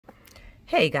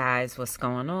Hey guys, what's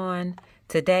going on?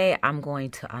 Today I'm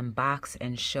going to unbox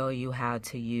and show you how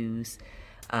to use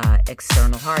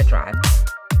external hard drive.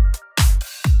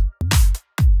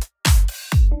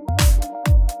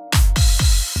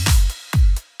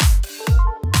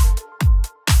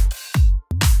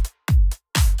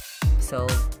 So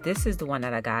this is the one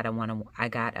that I got. I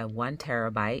got a 1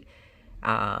 terabyte.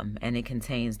 And it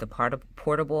contains the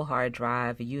portable hard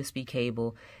drive, a USB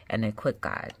cable, and a quick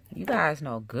guide. You guys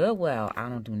know good well I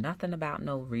don't do nothing about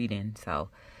no reading, so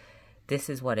this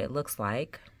is what it looks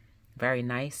like. Very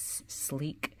nice,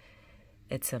 sleek.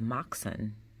 It's a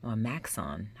Maxone or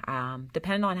Maxone,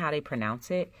 depending on how they pronounce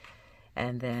it.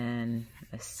 And then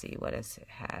let's see, what does it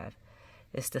have?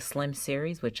 It's the Slim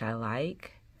series, which I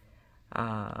like.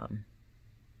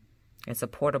 It's a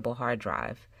portable hard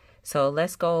drive. So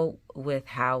let's go with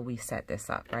how we set this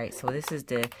up, right? So this is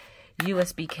the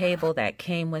USB cable that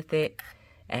came with it,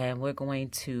 and we're going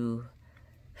to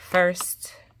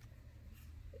first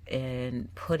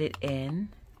put it in.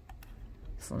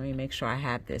 So let me make sure I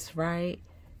have this right.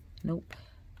 Nope.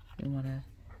 You want to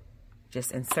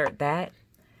just insert that,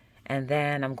 and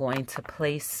then I'm going to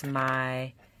place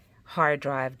my hard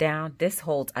drive down. This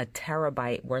holds a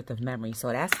terabyte worth of memory,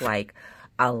 so that's like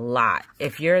a lot.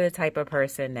 If you're the type of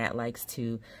person that likes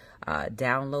to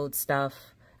download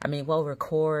stuff,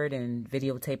 record and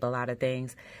videotape a lot of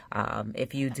things.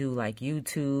 If you do like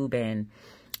YouTube and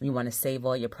you want to save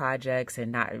all your projects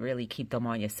and not really keep them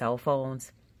on your cell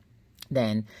phones,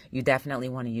 then you definitely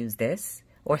want to use this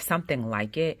or something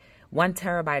like it. 1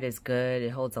 terabyte is good. It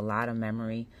holds a lot of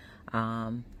memory.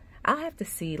 I'll have to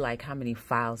see like how many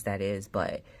files that is,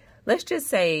 but let's just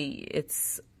say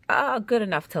it's good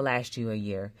enough to last you a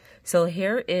year. So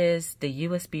here is the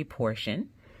USB portion,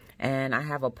 and I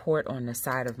have a port on the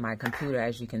side of my computer.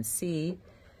 As you can see,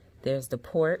 there's the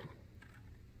port.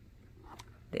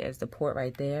 There's the port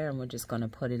right there, and we're just going to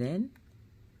put it in.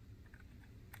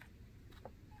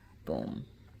 Boom.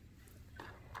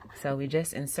 So we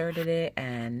just inserted it,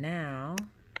 and now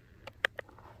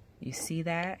you see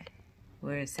that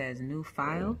where it says new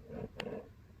file?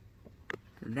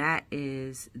 That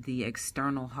is the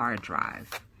external hard drive,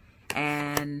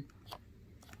 and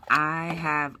I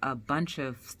have a bunch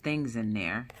of things in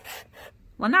there.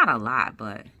 Well, not a lot,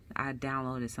 but I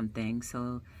downloaded some things.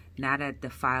 So now that the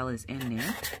file is in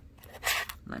there,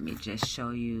 let me just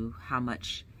show you how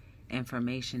much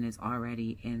information is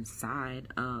already inside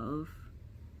of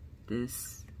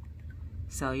this.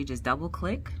 So you just double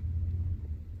click,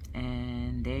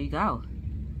 and there you go.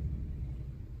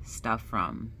 Stuff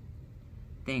from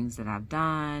things that I've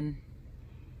done.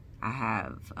 I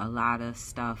have a lot of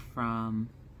stuff from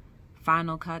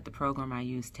Final Cut, the program I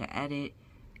use to edit,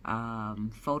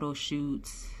 photo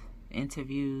shoots,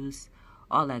 interviews,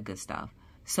 all that good stuff.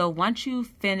 So once you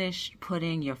finish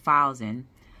putting your files in,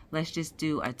 let's just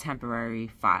do a temporary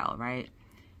file, right?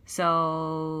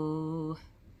 So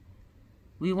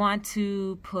we want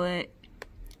to put,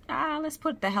 let's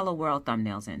put the Hello World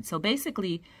thumbnails in. So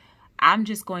basically, I'm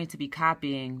just going to be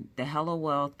copying the Hello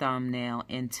World thumbnail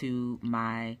into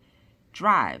my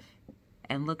drive.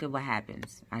 And look at what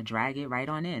happens. I drag it right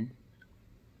on in.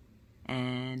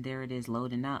 And there it is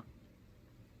loading up.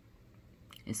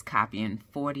 It's copying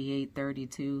 48,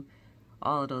 32,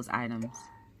 all of those items.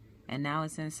 And now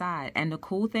it's inside. And the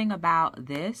cool thing about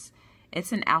this,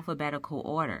 it's in alphabetical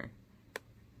order.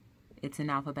 It's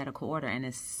in alphabetical order. And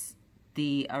it's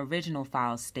the original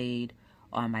file stayed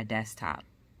on my desktop.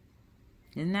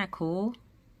 Isn't that cool?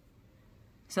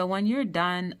 So when you're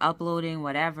done uploading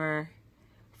whatever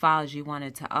files you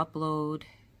wanted to upload,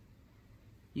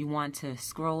 you want to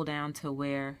scroll down to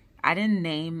where I didn't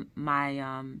name my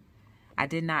I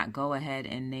did not go ahead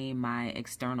and name my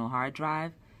external hard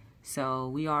drive. So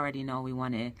we already know we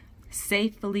want to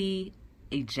safely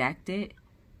eject it.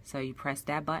 So you press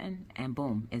that button and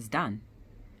boom, it's done.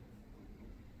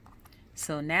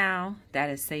 So now that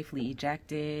is safely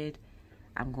ejected,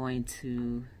 I'm going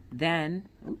to then,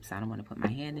 oops, I don't want to put my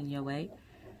hand in your way.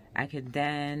 I could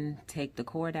then take the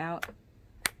cord out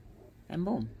and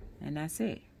boom, and that's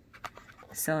it.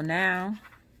 So now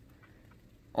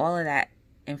all of that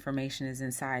information is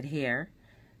inside here,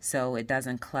 so it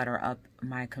doesn't clutter up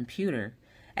my computer.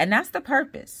 And that's the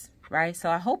purpose, right? So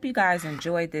I hope you guys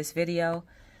enjoyed this video.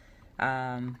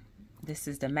 This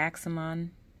is the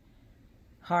Maxone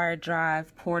hard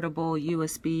drive, portable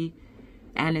USB,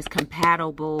 and it's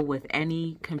compatible with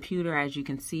any computer. As you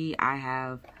can see, I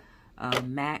have a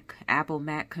Apple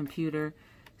Mac computer.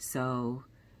 So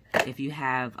if you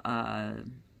have a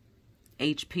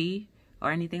HP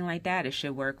or anything like that, it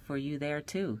should work for you there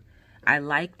too. I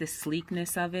like the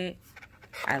sleekness of it.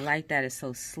 I like that it's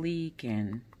so sleek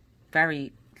and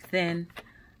very thin.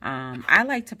 I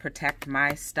like to protect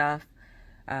my stuff.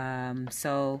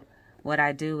 So what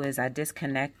I do is I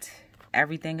disconnect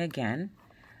everything again.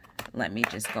 Let me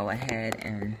just go ahead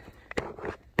and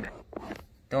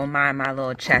don't mind my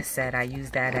little chess set. I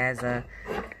use that as a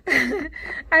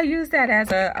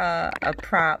a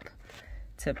prop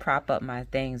to prop up my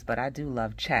things, but I do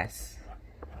love chess.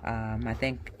 I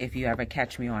think if you ever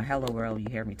catch me on Hello World, you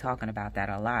hear me talking about that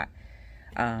a lot.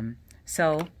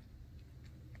 So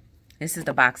this is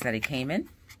the box that it came in,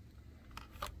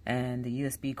 and the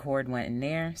USB cord went in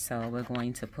there. So we're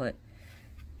going to put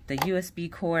the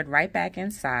USB cord right back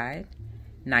inside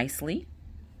nicely.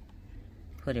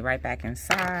 Put it right back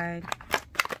inside.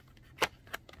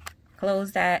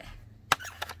 Close that.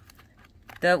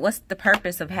 What's the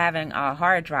purpose of having a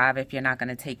hard drive if you're not going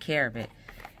to take care of it?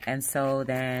 And so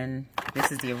then,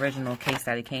 this is the original case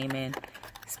that it came in.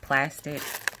 It's plastic.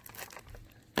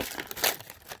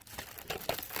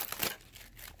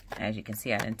 As you can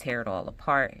see, I didn't tear it all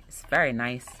apart. It's very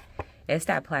nice. It's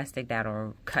that plastic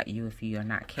that'll cut you if you are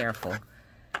not careful.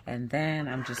 And then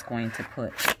I'm just going to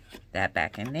put that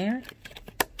back in there.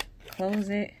 Close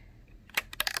it.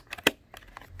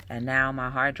 And now my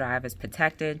hard drive is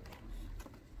protected.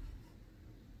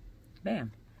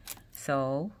 Bam.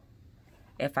 So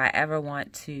if I ever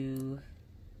want to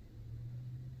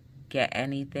get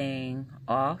anything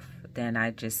off, then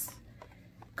I just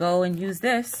go and use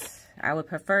this. I would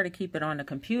prefer to keep it on the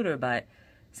computer, but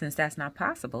since that's not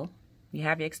possible, you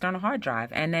have your external hard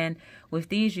drive. And then with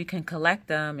these, you can collect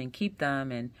them and keep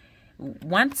them. And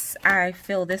once I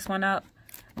fill this one up,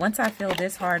 once I fill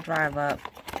this hard drive up,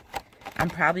 I'm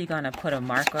probably going to put a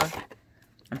marker.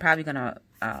 I'm probably going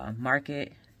to mark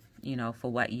it, you know,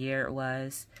 for what year it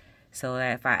was, so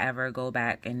that if I ever go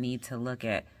back and need to look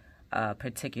at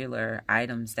particular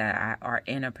items that are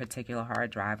in a particular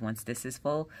hard drive, once this is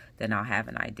full, then I'll have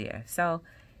an idea. So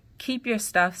keep your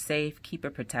stuff safe, keep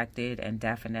it protected, and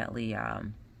definitely,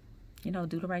 you know,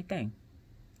 do the right thing.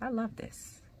 I love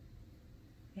this.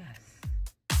 Yes.